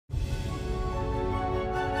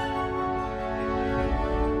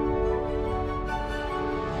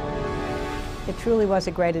It truly was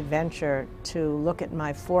a great adventure to look at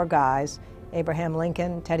my four guys, Abraham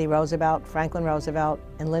Lincoln, Teddy Roosevelt, Franklin Roosevelt,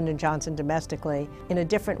 and Lyndon Johnson domestically, in a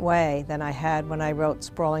different way than I had when I wrote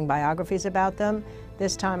sprawling biographies about them.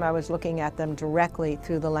 This time I was looking at them directly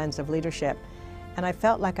through the lens of leadership. And I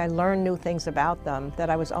felt like I learned new things about them, that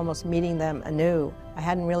I was almost meeting them anew. I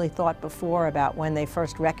hadn't really thought before about when they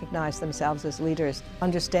first recognized themselves as leaders,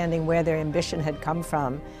 understanding where their ambition had come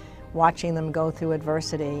from, watching them go through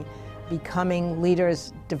adversity, becoming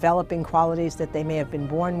leaders, developing qualities that they may have been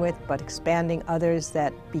born with, but expanding others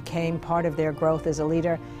that became part of their growth as a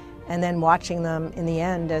leader, and then watching them in the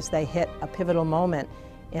end as they hit a pivotal moment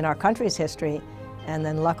in our country's history, and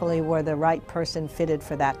then luckily were the right person fitted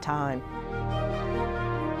for that time.